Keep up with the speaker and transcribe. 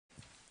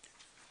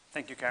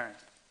Thank you, Karen.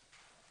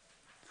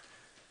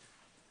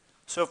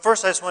 So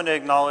first, I just want to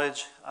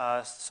acknowledge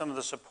some of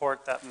the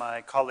support that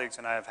my colleagues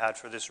and I have had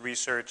for this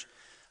research.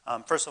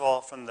 First of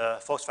all, from the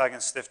Volkswagen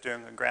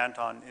Stiftung, a grant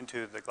on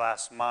Into the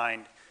Glass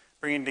Mind,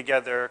 bringing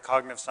together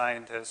cognitive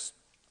scientists,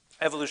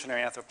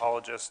 evolutionary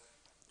anthropologists,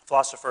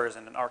 philosophers,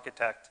 and an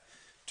architect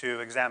to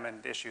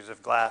examine the issues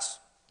of glass.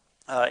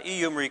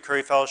 EU Marie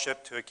Curie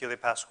Fellowship to Achille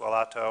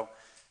Pasqualato,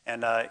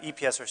 and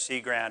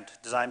EPSRC grant,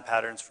 Design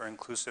Patterns for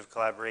Inclusive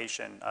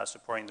Collaboration,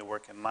 supporting the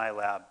work in my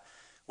lab,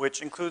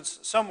 which includes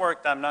some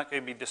work that I'm not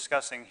going to be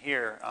discussing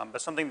here,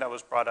 but something that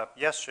was brought up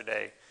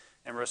yesterday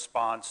in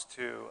response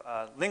to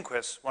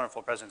Lindquist's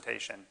wonderful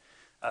presentation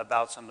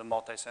about some of the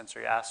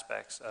multisensory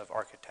aspects of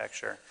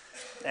architecture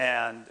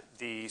and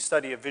the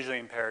study of visually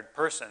impaired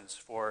persons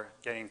for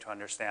getting to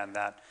understand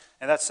that.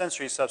 And that's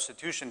sensory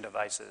substitution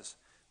devices,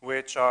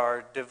 which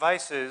are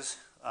devices,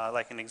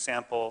 like an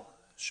example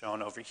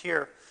shown over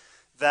here,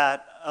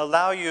 that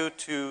allow you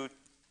to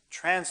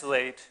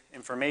translate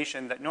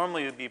information that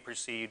normally would be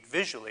perceived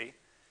visually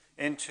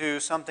into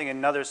something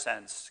another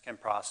sense can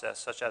process,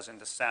 such as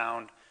into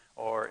sound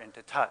or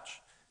into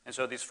touch. And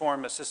so these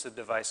form assistive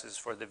devices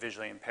for the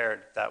visually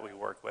impaired that we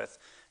work with.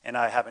 And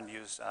I happen to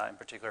use, in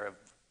particular, a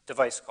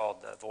device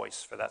called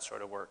Voice for that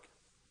sort of work.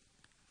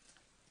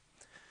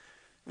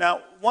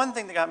 Now, one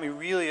thing that got me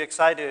really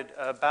excited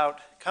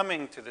about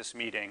coming to this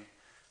meeting,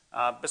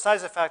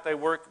 besides the fact I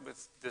work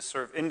with this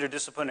sort of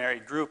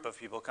interdisciplinary group of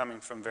people coming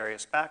from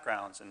various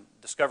backgrounds and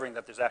discovering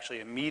that there's actually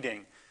a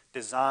meeting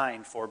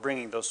designed for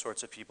bringing those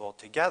sorts of people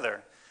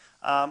together,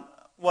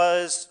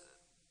 was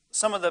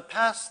some of the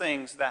past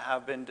things that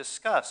have been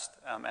discussed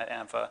at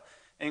ANFA,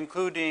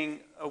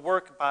 including a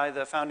work by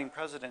the founding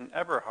president,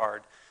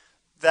 Eberhard,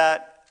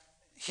 that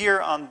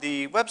here on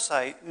the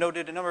website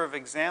noted a number of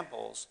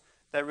examples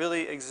that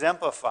really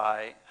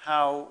exemplify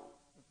how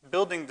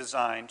building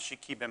design should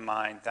keep in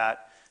mind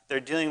that they're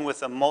dealing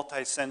with a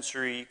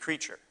multisensory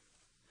creature.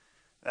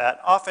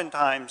 That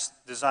oftentimes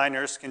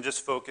designers can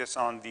just focus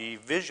on the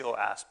visual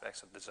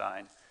aspects of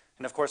design.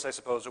 And of course, I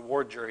suppose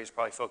award juries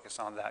probably focus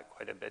on that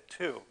quite a bit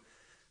too.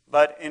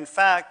 But in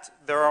fact,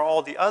 there are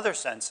all the other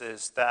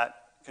senses that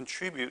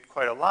contribute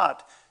quite a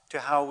lot to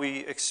how we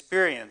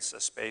experience a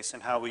space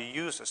and how we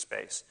use a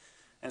space.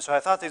 And so I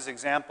thought these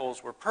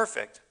examples were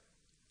perfect.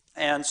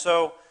 And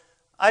so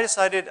I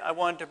decided I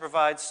wanted to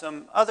provide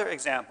some other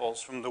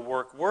examples from the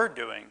work we're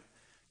doing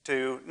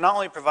to not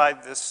only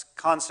provide this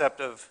concept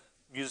of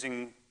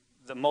using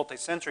the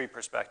multisensory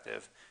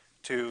perspective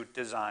to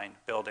design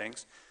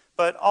buildings,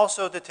 but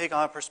also to take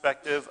on a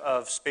perspective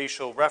of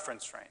spatial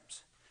reference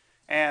frames.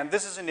 And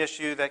this is an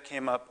issue that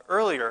came up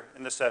earlier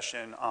in the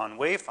session on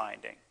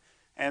wayfinding.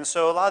 And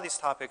so a lot of these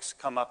topics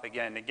come up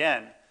again and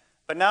again.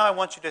 But now I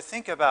want you to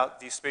think about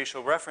these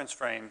spatial reference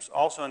frames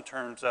also in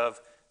terms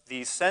of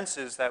the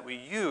senses that we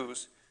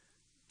use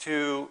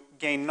to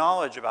gain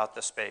knowledge about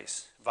the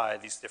space via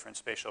these different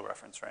spatial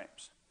reference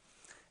frames.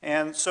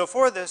 And so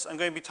for this, I'm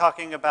going to be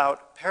talking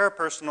about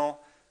parapersonal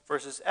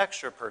versus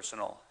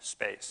extrapersonal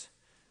space.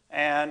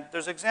 And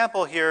there's an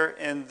example here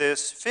in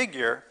this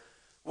figure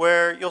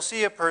where you'll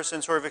see a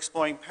person sort of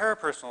exploring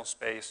parapersonal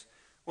space,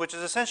 which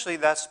is essentially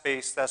that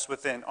space that's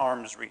within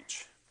arm's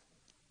reach.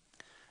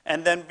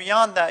 And then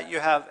beyond that, you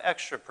have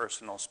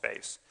extrapersonal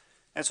space.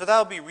 And so that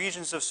will be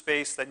regions of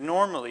space that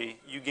normally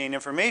you gain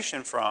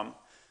information from,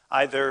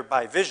 either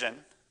by vision,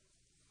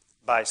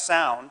 by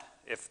sound,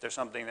 if there's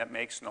something that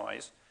makes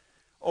noise,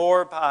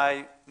 or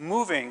by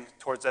moving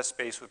towards that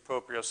space with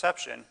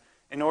proprioception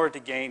in order to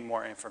gain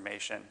more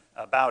information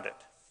about it.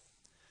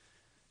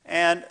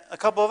 And a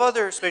couple of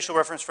other spatial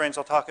reference frames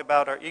I'll talk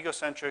about are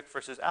egocentric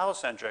versus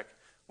allocentric,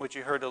 which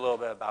you heard a little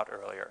bit about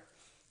earlier.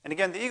 And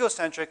again, the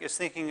egocentric is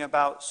thinking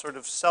about sort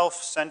of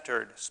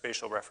self-centered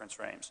spatial reference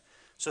frames.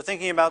 So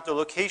thinking about the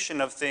location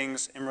of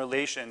things in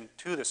relation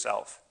to the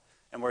self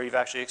and where you've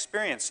actually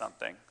experienced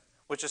something,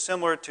 which is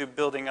similar to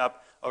building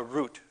up a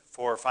route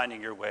for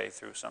finding your way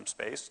through some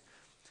space.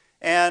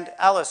 And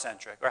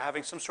allocentric, or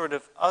having some sort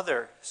of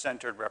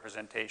other-centered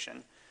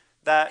representation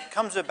that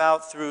comes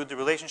about through the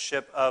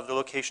relationship of the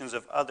locations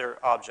of other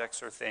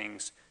objects or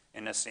things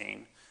in a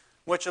scene,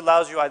 which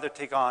allows you either to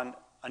take on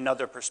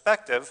another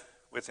perspective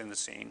within the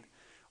scene,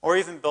 or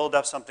even build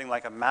up something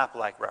like a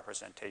map-like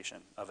representation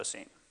of a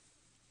scene.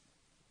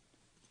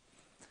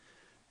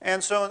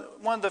 And so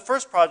one of the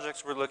first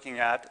projects we're looking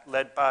at,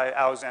 led by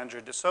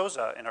Alexandra de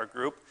Souza in our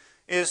group,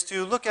 is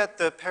to look at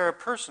the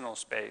parapersonal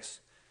space,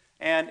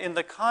 and in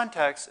the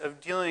context of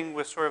dealing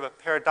with sort of a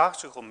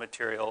paradoxical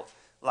material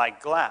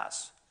like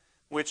glass,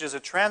 which is a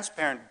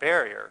transparent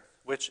barrier,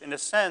 which in a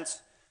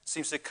sense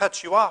seems to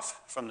cut you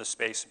off from the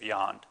space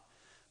beyond.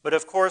 But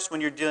of course,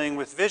 when you're dealing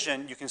with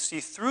vision, you can see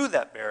through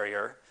that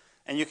barrier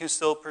and you can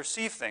still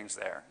perceive things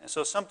there. And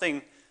so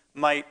something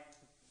might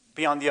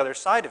be on the other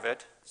side of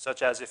it,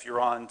 such as if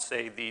you're on,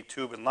 say, the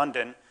tube in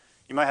London,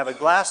 you might have a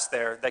glass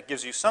there that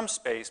gives you some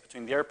space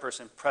between the air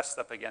person pressed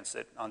up against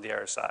it on the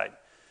air side.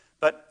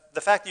 But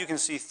the fact that you can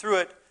see through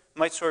it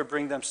might sort of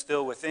bring them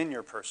still within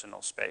your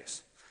personal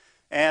space.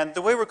 And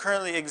the way we're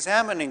currently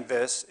examining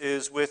this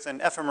is with an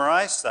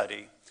fMRI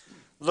study,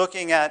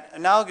 looking at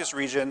analogous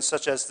regions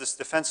such as this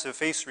defensive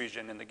face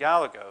region in the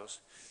galagos,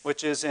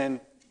 which is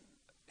in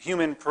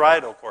human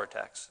parietal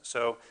cortex,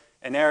 so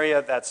an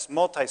area that's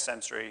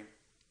multisensory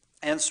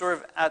and sort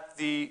of at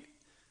the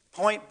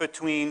point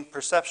between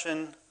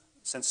perception,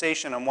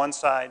 sensation on one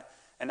side,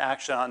 and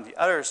action on the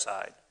other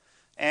side.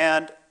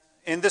 And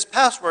in this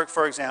past work,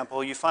 for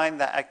example, you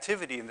find that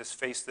activity in this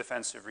face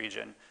defensive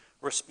region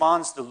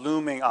responds to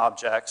looming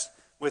objects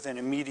with an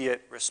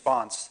immediate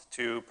response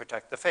to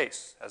protect the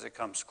face as it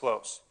comes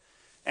close.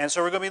 And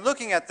so we're going to be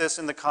looking at this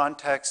in the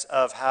context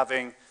of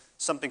having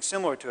something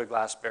similar to a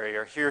glass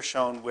barrier, here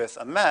shown with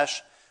a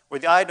mesh, where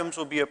the items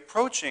will be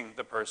approaching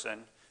the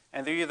person,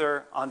 and they're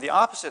either on the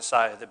opposite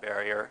side of the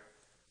barrier,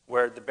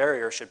 where the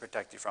barrier should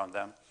protect you from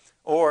them,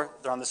 or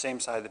they're on the same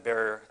side of the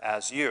barrier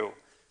as you,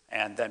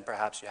 and then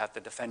perhaps you have to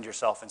defend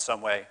yourself in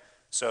some way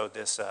so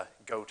this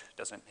goat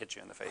doesn't hit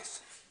you in the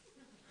face.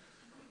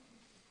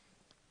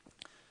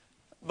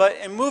 But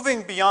in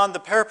moving beyond the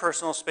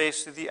parapersonal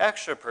space to the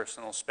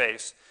extrapersonal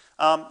space,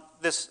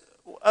 this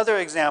other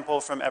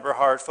example from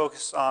Eberhard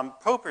focused on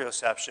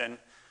proprioception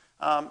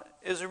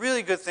is a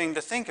really good thing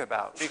to think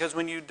about, because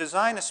when you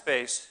design a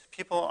space,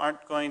 people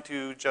aren't going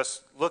to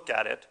just look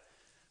at it,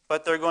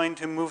 but they're going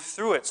to move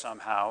through it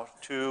somehow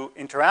to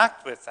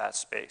interact with that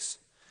space.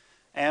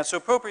 And so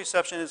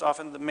proprioception is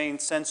often the main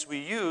sense we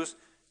use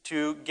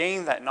to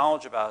gain that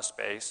knowledge about a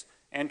space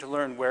and to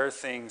learn where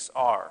things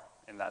are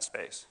in that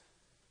space.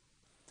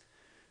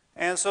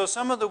 And so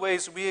some of the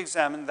ways we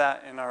examine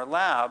that in our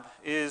lab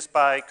is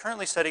by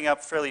currently setting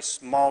up fairly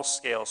small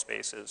scale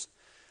spaces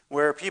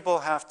where people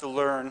have to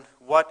learn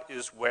what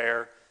is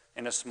where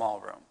in a small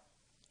room.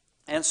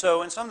 And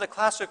so in some of the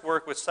classic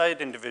work with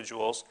sighted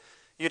individuals,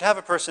 you'd have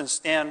a person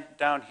stand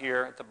down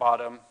here at the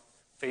bottom,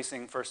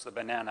 facing first the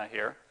banana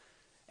here,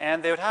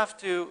 and they would have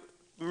to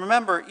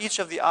remember each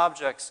of the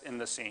objects in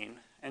the scene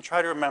and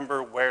try to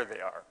remember where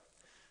they are.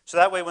 So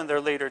that way when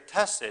they're later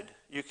tested,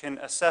 you can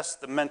assess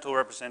the mental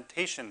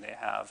representation they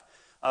have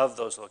of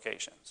those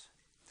locations.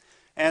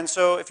 And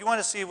so if you want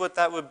to see what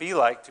that would be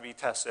like to be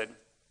tested,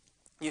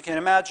 you can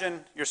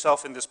imagine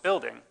yourself in this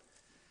building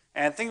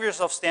and think of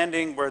yourself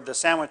standing where the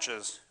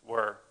sandwiches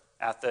were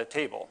at the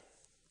table.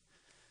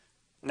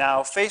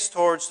 Now face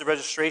towards the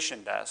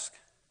registration desk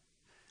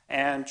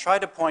and try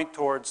to point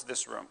towards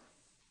this room.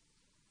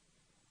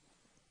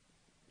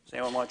 Does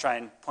anyone want to try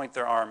and point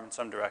their arm in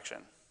some direction?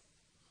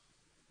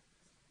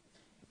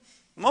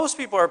 Most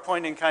people are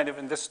pointing kind of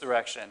in this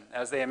direction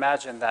as they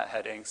imagine that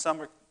heading.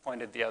 Some are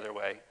pointed the other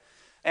way.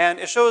 And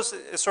it shows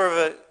it's sort of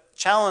a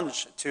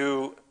challenge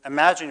to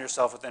imagine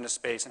yourself within a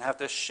space and have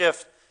to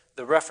shift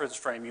the reference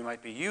frame you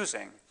might be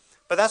using.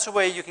 But that's a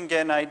way you can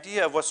get an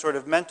idea of what sort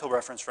of mental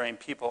reference frame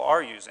people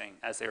are using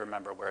as they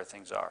remember where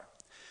things are.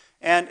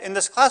 And in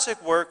this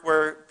classic work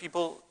where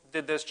people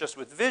did this just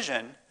with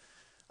vision,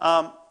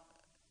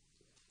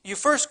 you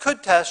first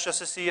could test just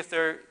to see if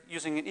they're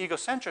using an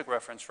egocentric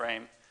reference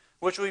frame,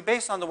 which will be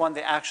based on the one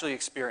they actually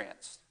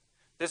experienced.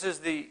 This is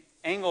the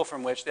angle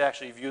from which they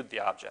actually viewed the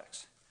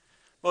objects.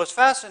 What's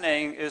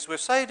fascinating is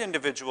with sighted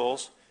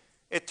individuals,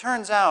 it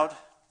turns out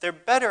they're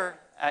better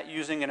at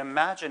using an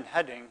imagined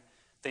heading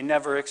they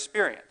never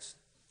experienced.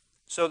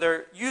 So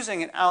they're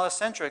using an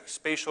allocentric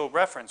spatial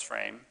reference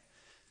frame.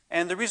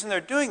 And the reason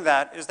they're doing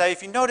that is that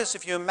if you notice,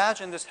 if you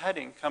imagine this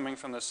heading coming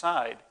from the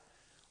side,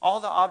 all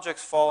the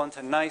objects fall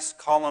into nice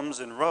columns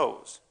and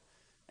rows.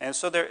 And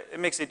so it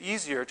makes it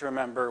easier to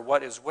remember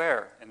what is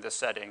where in this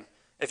setting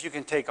if you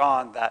can take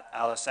on that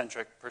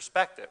allocentric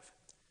perspective.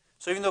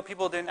 So even though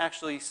people didn't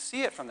actually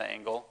see it from the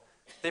angle,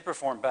 they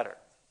perform better.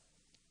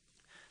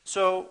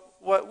 So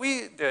what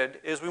we did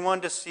is we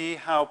wanted to see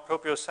how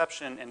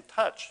proprioception and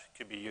touch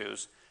could be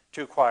used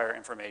to acquire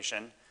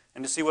information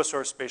and to see what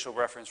sort of spatial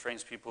reference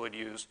frames people would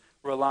use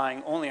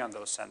relying only on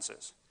those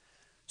senses.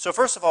 So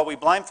first of all, we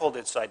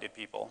blindfolded sighted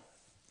people,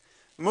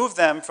 moved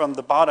them from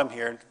the bottom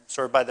here,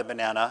 sort of by the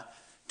banana,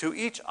 to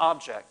each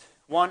object,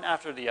 one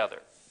after the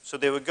other. So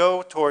they would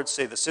go towards,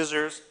 say, the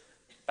scissors,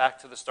 back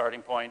to the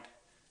starting point,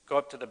 go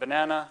up to the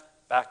banana,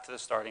 back to the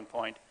starting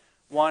point,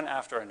 one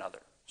after another.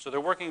 So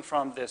they're working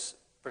from this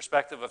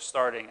perspective of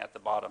starting at the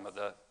bottom of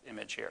the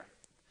image here.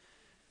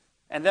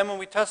 And then when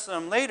we tested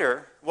them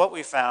later, what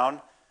we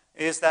found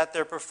is that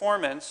their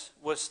performance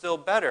was still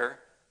better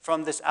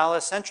from this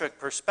allocentric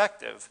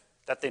perspective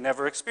that they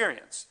never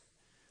experienced.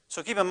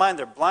 So keep in mind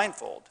they're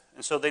blindfold,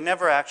 and so they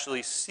never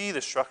actually see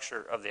the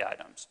structure of the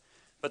items,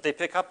 but they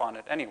pick up on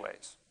it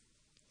anyways.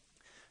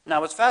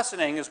 Now what's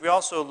fascinating is we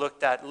also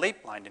looked at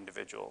late blind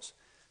individuals.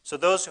 So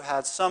those who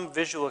had some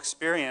visual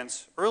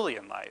experience early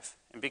in life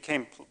and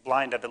became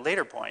blind at a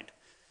later point,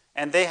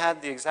 and they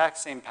had the exact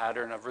same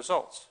pattern of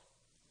results.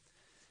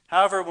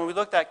 However, when we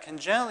looked at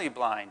congenitally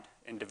blind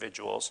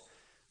individuals,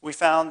 we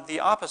found the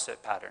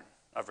opposite pattern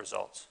of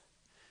results.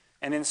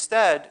 And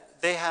instead,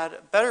 they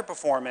had better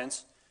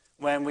performance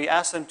when we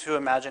asked them to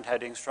imagine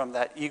headings from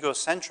that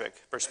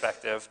egocentric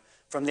perspective,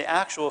 from the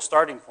actual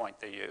starting point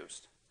they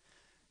used.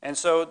 And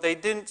so they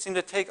didn't seem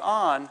to take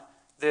on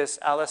this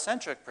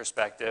allocentric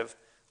perspective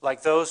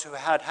like those who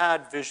had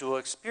had visual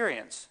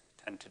experience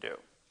tend to do.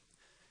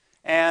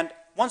 And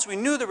once we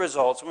knew the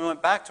results, we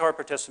went back to our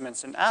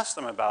participants and asked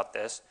them about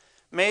this.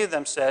 Many of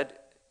them said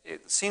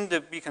it seemed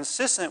to be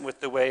consistent with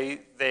the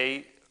way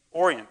they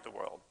orient the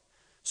world.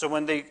 So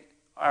when they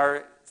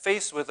are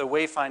faced with a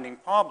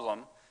wayfinding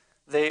problem,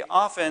 they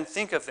often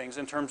think of things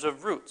in terms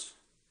of routes.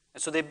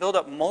 And so they build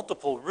up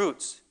multiple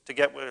routes to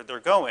get where they're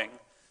going,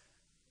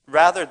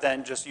 rather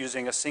than just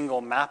using a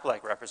single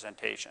map-like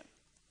representation.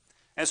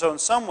 And so in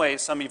some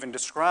ways, some even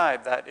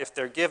describe that if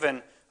they're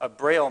given a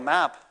Braille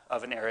map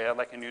of an area,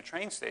 like a new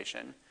train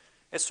station,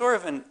 it's sort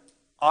of an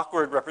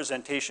awkward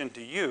representation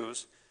to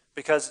use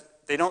because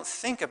they don't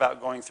think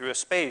about going through a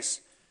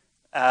space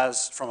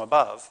as from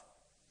above,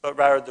 but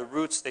rather the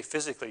routes they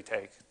physically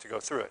take to go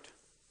through it.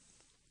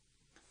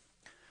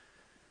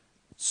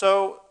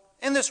 So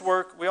in this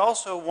work, we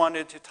also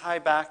wanted to tie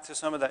back to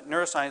some of that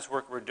neuroscience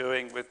work we're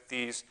doing with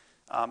these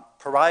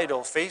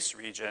parietal face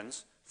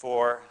regions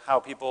for how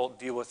people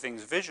deal with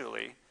things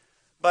visually,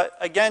 but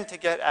again to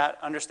get at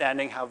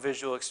understanding how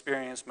visual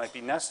experience might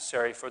be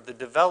necessary for the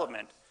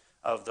development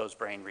of those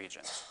brain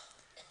regions.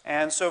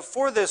 And so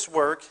for this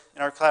work,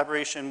 in our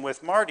collaboration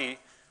with Marty,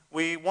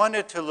 we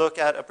wanted to look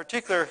at a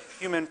particular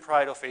human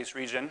parietal face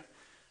region,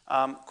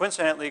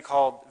 coincidentally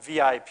called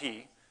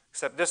VIP,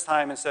 except this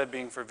time instead of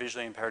being for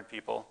visually impaired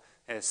people,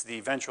 it's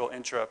the ventral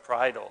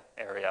intraparietal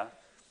area.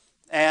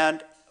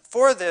 And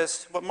for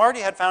this, what Marty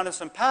had found in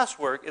some past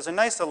work is a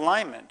nice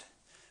alignment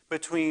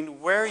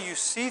between where you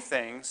see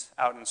things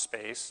out in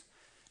space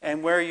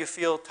and where you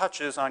feel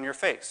touches on your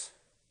face.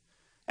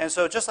 And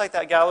so just like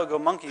that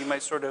Galago monkey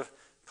might sort of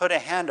put a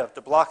hand up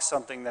to block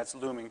something that's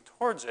looming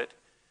towards it,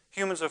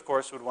 humans, of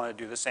course, would want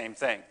to do the same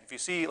thing. If you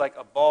see like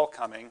a ball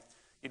coming,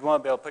 you'd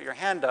want to be able to put your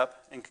hand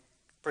up and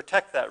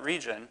protect that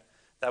region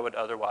that would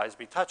otherwise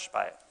be touched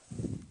by it.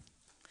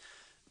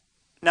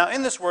 Now,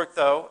 in this work,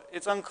 though,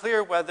 it's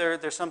unclear whether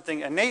there's something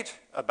innate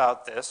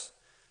about this,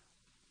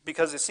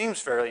 because it seems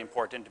fairly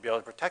important to be able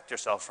to protect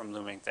yourself from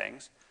looming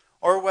things,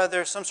 or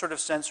whether some sort of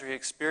sensory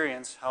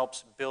experience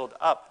helps build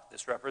up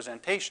this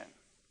representation.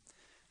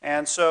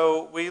 And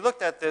so we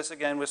looked at this,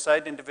 again, with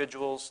sighted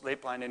individuals,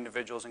 late blind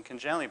individuals, and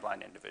congenitally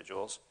blind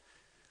individuals.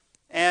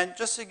 And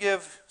just to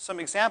give some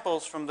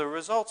examples from the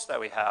results that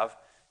we have,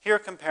 here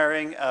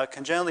comparing a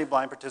congenitally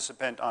blind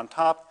participant on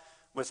top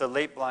with a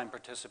late blind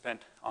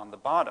participant on the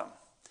bottom.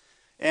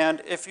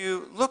 And if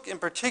you look in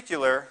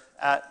particular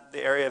at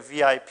the area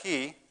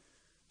VIP,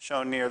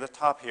 shown near the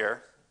top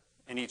here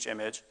in each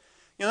image,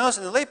 you'll notice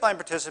in the late blind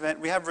participant,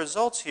 we have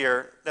results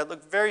here that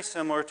look very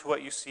similar to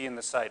what you see in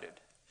the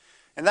sighted.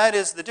 And that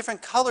is the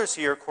different colors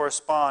here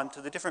correspond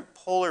to the different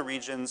polar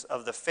regions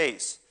of the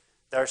face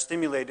that are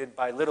stimulated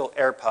by little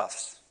air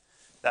puffs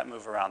that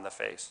move around the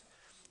face.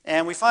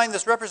 And we find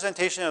this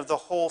representation of the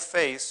whole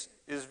face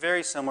is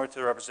very similar to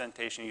the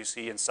representation you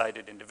see in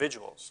sighted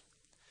individuals.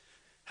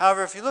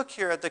 However, if you look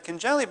here at the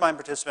congenitally blind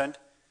participant,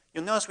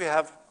 you'll notice we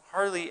have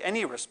hardly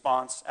any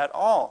response at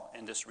all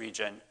in this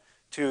region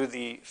to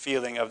the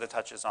feeling of the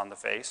touches on the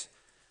face.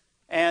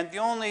 And the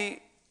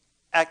only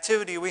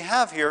activity we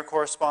have here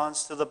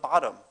corresponds to the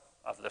bottom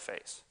of the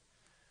face.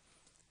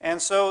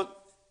 And so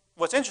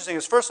what's interesting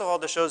is, first of all,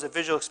 this shows that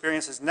visual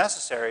experience is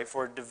necessary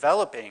for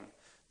developing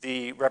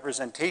the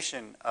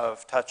representation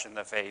of touch in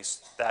the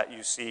face that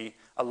you see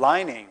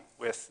aligning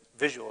with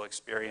visual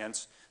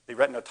experience, the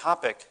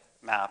retinotopic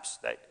maps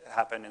that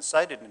happen in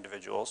sighted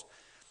individuals.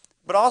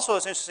 But also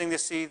it's interesting to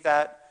see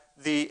that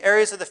the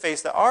areas of the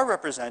face that are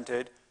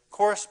represented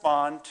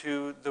correspond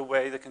to the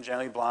way the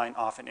congenitally blind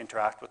often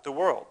interact with the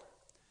world.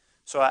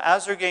 So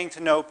as they're getting to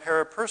know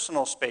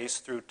parapersonal space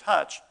through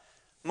touch,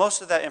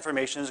 most of that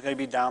information is going to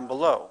be down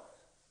below,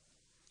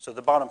 so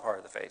the bottom part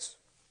of the face.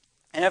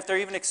 And if they're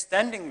even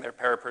extending their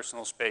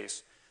parapersonal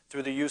space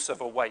through the use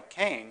of a white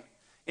cane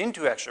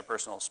into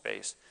extrapersonal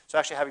space, so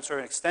actually having sort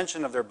of an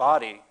extension of their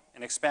body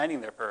and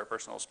expanding their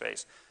parapersonal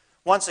space,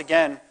 once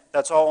again,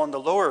 that's all in the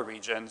lower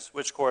regions,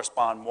 which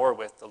correspond more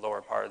with the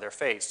lower part of their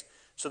face.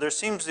 So there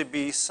seems to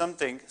be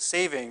something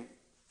saving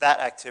that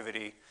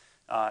activity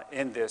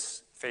in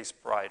this face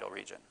parietal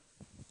region.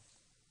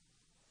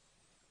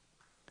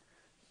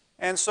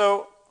 And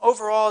so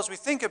overall, as we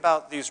think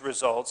about these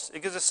results,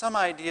 it gives us some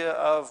idea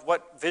of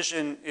what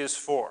vision is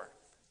for.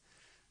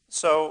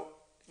 So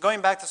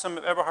going back to some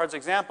of Eberhard's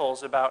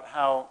examples about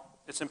how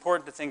it's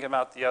important to think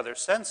about the other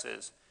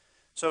senses,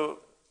 so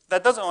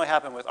that doesn't only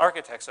happen with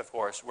architects, of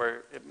course,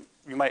 where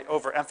you might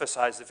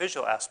overemphasize the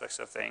visual aspects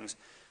of things,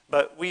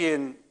 but we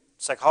in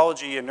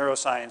psychology and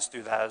neuroscience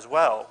do that as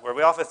well, where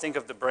we often think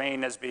of the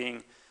brain as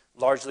being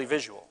largely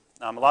visual.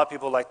 A lot of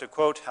people like to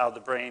quote how the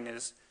brain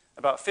is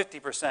about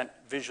 50%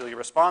 visually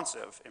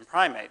responsive in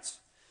primates.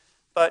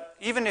 But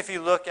even if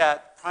you look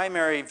at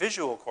primary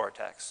visual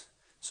cortex,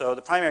 so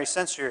the primary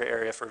sensory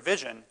area for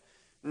vision,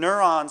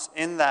 neurons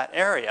in that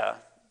area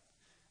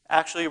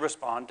actually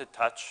respond to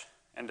touch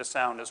and to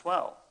sound as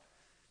well.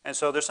 And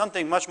so there's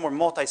something much more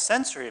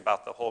multisensory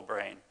about the whole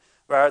brain,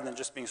 rather than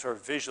just being sort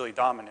of visually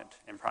dominant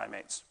in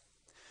primates.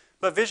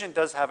 But vision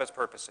does have its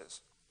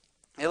purposes.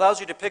 It allows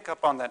you to pick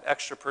up on that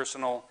extra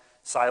personal,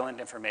 silent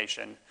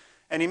information.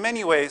 And in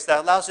many ways, that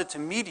allows it to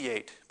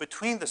mediate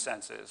between the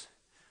senses,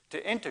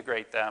 to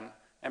integrate them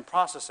and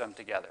process them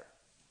together.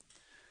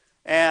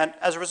 And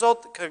as a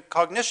result,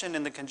 cognition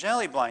in the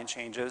congenitally blind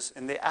changes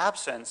in the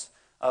absence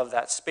of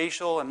that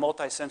spatial and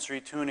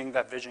multisensory tuning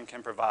that vision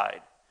can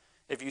provide.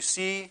 If you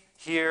see,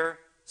 hear,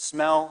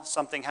 smell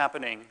something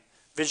happening,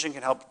 vision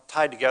can help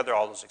tie together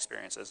all those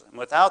experiences. And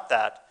without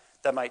that,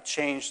 that might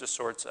change the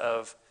sorts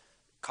of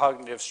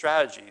cognitive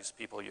strategies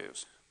people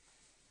use.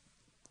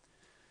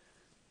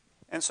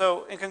 And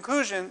so, in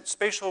conclusion,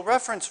 spatial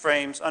reference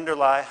frames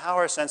underlie how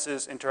our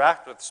senses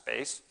interact with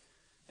space,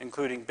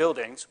 including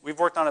buildings. We've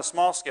worked on a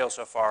small scale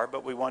so far,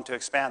 but we want to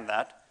expand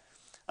that.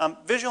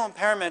 Visual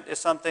impairment is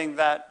something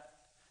that,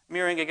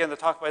 mirroring again the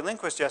talk by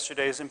Lindquist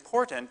yesterday, is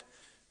important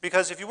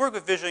because if you work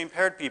with visually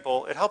impaired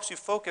people, it helps you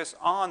focus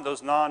on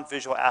those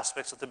non-visual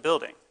aspects of the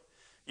building.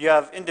 You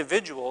have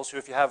individuals who,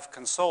 if you have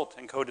consult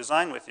and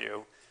co-design with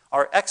you,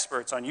 are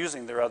experts on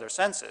using their other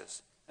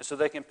senses. And so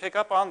they can pick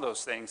up on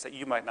those things that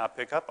you might not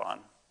pick up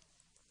on.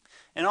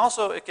 And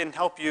also it can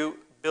help you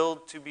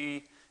build to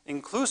be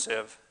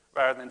inclusive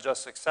rather than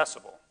just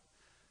accessible.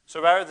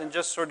 So rather than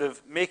just sort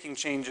of making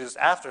changes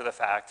after the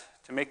fact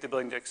to make the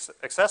building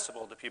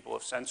accessible to people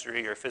with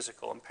sensory or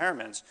physical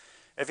impairments,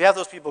 if you have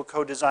those people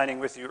co-designing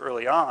with you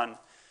early on,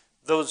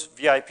 those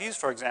VIPs,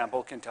 for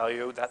example, can tell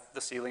you that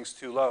the ceiling's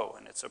too low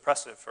and it's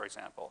oppressive, for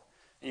example.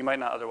 And you might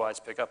not otherwise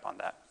pick up on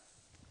that.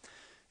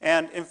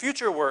 And in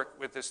future work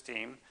with this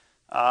team,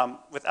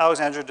 with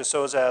Alexandra de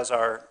Souza as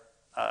our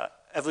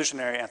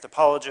evolutionary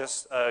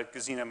anthropologist,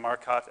 Gesine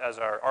Marcotte as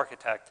our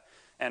architect,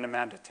 and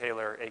Amanda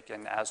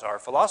Taylor-Aiken as our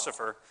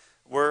philosopher,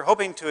 we're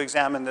hoping to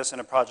examine this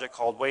in a project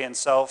called Way in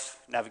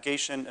Self,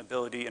 Navigation,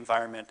 Ability,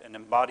 Environment, and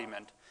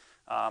Embodiment,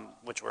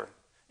 which we're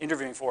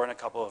interviewing for in a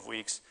couple of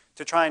weeks,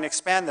 to try and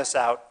expand this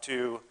out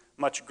to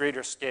much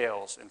greater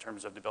scales in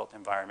terms of the built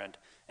environment,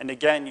 and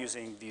again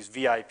using these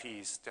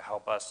VIPs to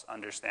help us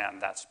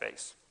understand that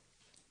space.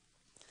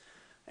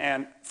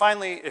 And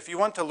finally, if you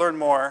want to learn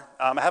more,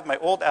 I have my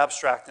old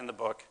abstract in the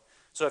book.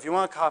 So if you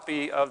want a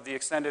copy of the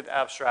extended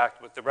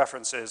abstract with the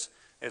references,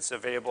 it's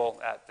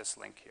available at this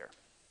link here.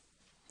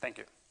 Thank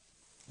you.